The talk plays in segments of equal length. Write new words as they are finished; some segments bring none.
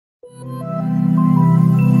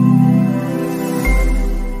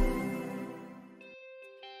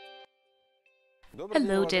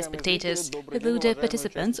Hello dear spectators, hello dear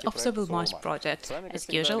participants of SovElMash project. As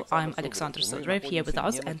usual, I'm Alexander Sudarev here with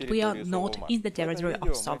us, and we are not in the territory of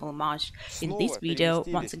SovElMash. In this video,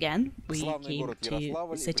 once again, we came to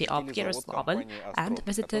the city of Yaroslavl and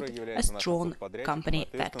visited Astron company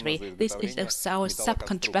factory. This is our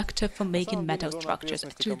subcontractor for making metal structures.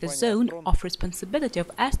 Actually, the zone of responsibility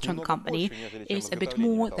of Astron company is a bit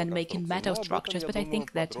more than making metal structures, but I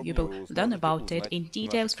think that you will learn about it in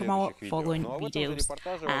details from our following videos.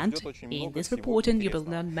 And in this reporting you will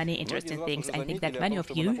learn many interesting things. I think that many of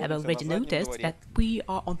you have already noticed that we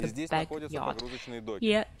are on the backyard.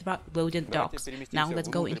 Here there are loading docks. Now let's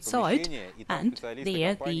go inside, and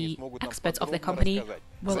there the experts of the company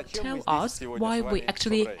will tell us why we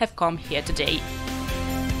actually have come here today.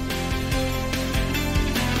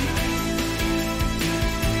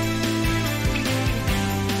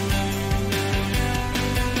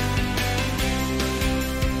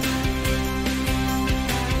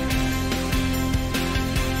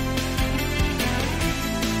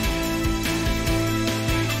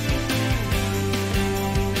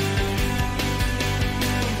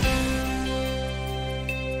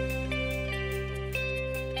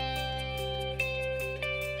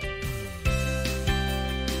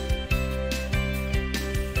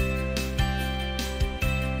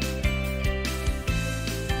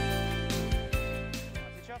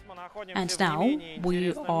 And now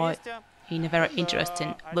we are in a very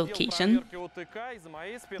interesting location.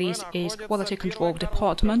 This is Quality Control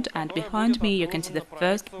Department, and behind me you can see the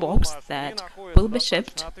first box that will be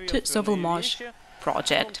shipped to SovElMash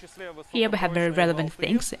project. Here we have very relevant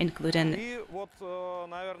things, including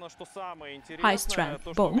high-strength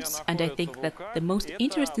bolts, and I think that the most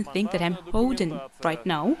interesting thing that I'm holding right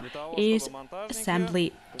now is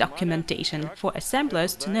assembly documentation for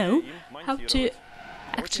assemblers to know how to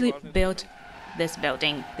actually build this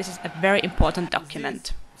building. This is a very important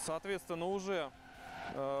document.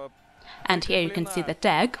 And here you can see the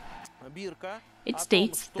tag. It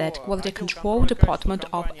states that Quality Control Department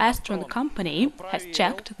of Astron company has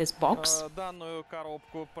checked this box.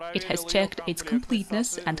 It has checked its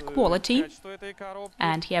completeness and quality.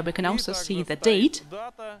 And here we can also see the date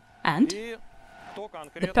and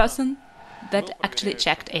the person that actually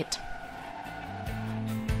checked it.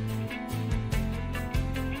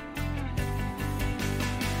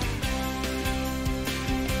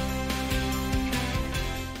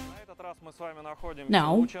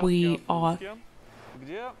 Now we are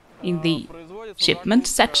in the shipment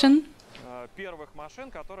section.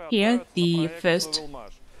 Here the first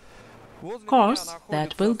cars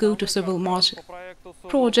that will go to SovElMash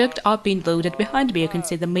project are being loaded. Behind me you can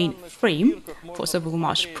see the main frame for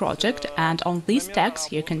SovElMash project, and on these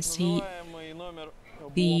tags you can see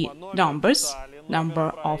the numbers,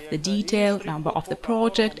 number of the detail, number of the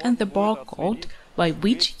project, and the barcode by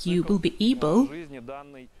which you will be able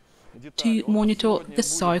to monitor the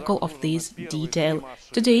cycle of this detail.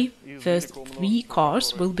 Today, first 3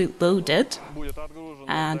 cars will be loaded,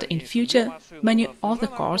 and in future many other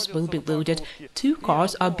cars will be loaded. 2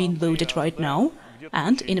 cars are being loaded right now,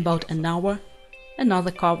 and in about an hour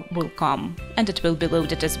another car will come, and it will be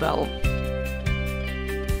loaded as well.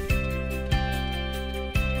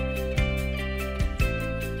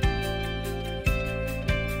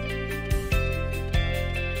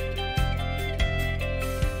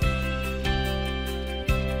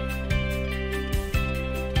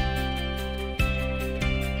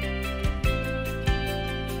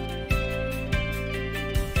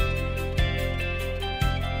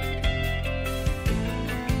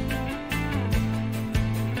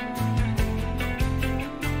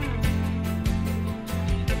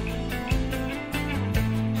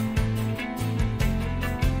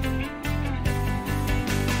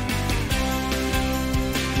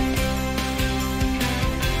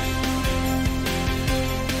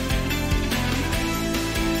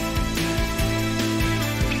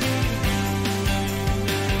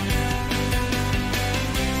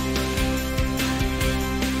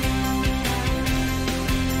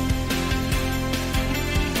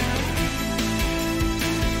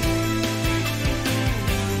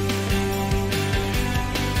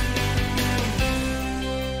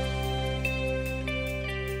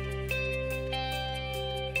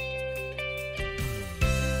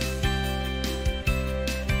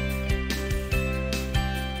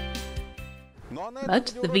 But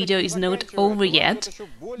the video is not over yet.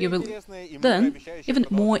 You will learn even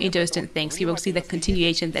more interesting things. You will see the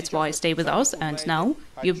continuation, that's why stay with us, and now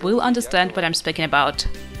you will understand what I'm speaking about.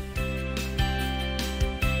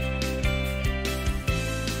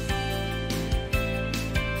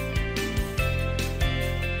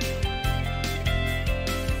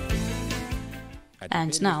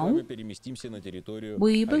 And now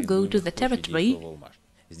we will go to the territory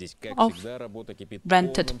of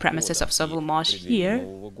rented premises of SovElMash. Here,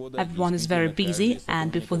 everyone is very busy,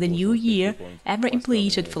 and before the new year, every employee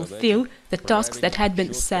should fulfill the tasks that had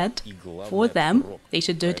been set for them. They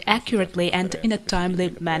should do it accurately and in a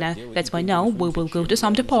timely manner. That's why now we will go to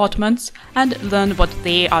some departments and learn what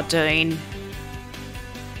they are doing.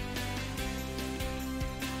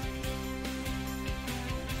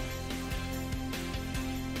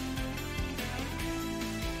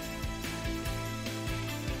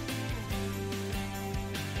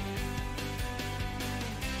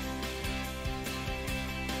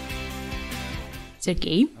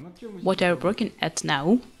 Sergey, what are you working at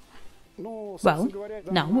now? Well,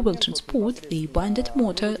 now we will transport the bonded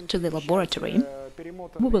motor to the laboratory.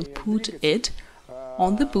 We will put it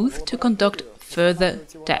on the booth to conduct further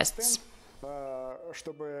tests.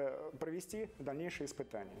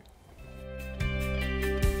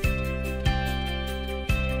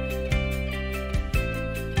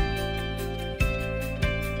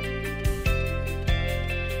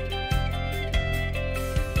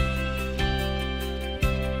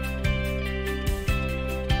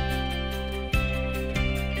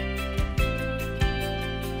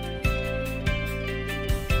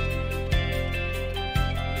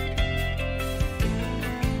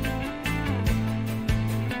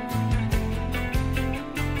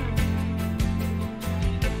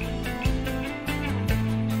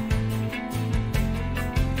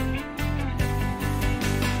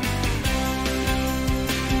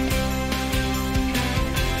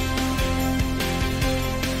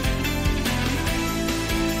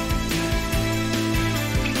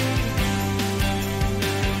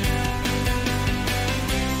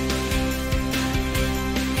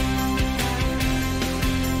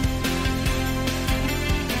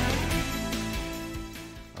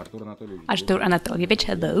 Artur Anatolievich,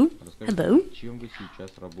 hello. Hello.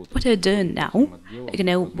 What are you doing now? You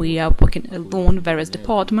know, we are working alone in various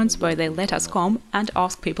departments where they let us come and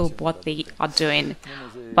ask people what they are doing.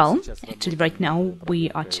 Well, actually right now we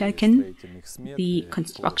are checking the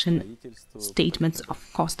construction statements of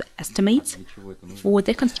cost estimates for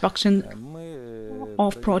the construction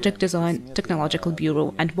of Project Design Technological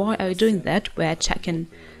Bureau. And why are we doing that? We are checking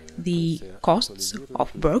the costs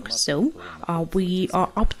of work, so we are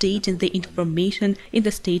updating the information in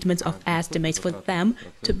the statements of estimates for them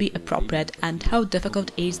to be appropriate. And how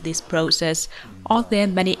difficult is this process? Are there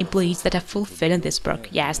many employees that are fulfilling this work?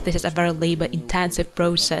 Yes, this is a very labor-intensive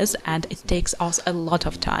process and it takes us a lot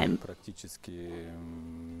of time.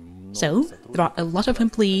 So, there are a lot of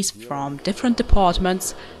employees from different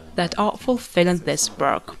departments that are fulfilling this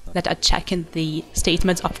work, that are checking the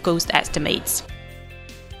statements of cost estimates.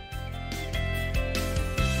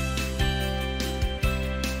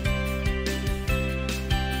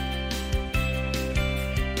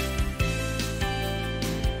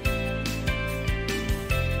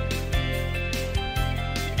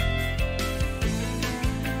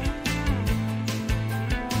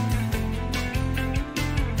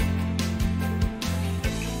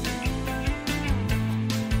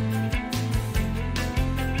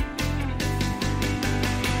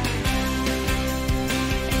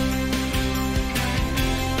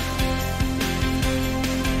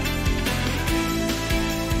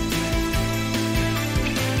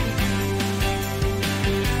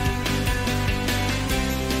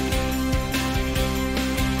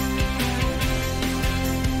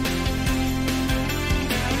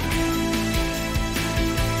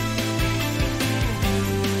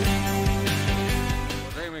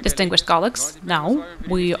 Distinguished colleagues, now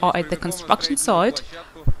we are at the construction site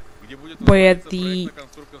where the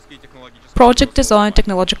Project Design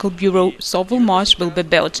Technological Bureau SovElMash will be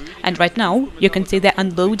built. And right now you can see the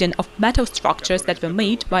unloading of metal structures that were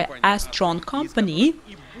made by Astron company,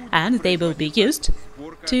 and they will be used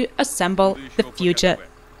to assemble the future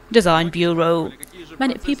design bureau.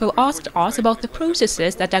 Many people asked us about the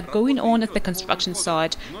processes that are going on at the construction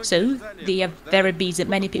site, so they are very busy.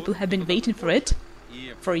 Many people have been waiting for it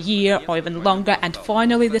for a year or even longer, and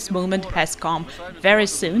finally this moment has come very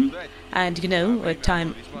soon. And you know,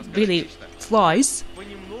 time really flies.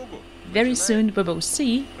 Very soon we will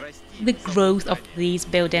see the growth of this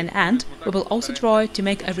building, and we will also try to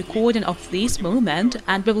make a recording of this moment,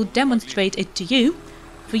 and we will demonstrate it to you,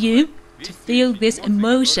 for you to feel these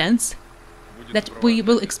emotions that we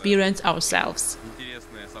will experience ourselves.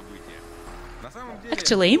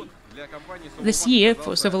 Actually, this year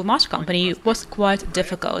for SovElMash company was quite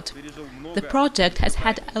difficult. The project has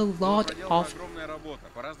had a lot of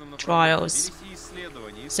trials.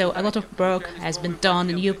 So a lot of work has been done,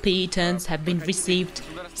 new patents have been received,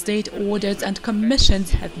 state orders and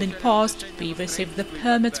commissions have been passed, we received the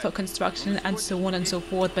permits for construction and so on and so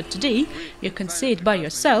forth. But today you can see it by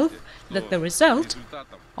yourself that the result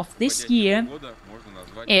of this year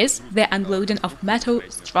is the unloading of metal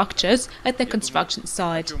structures at the construction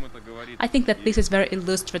site. I think that this is very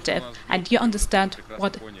illustrative and you understand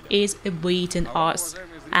what is awaiting us.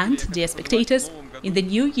 And, dear spectators, in the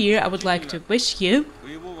new year I would like to wish you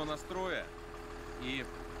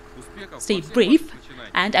stay brave,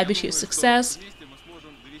 and I wish you success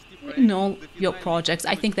in all your projects.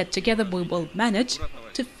 I think that together we will manage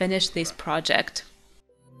to finish this project.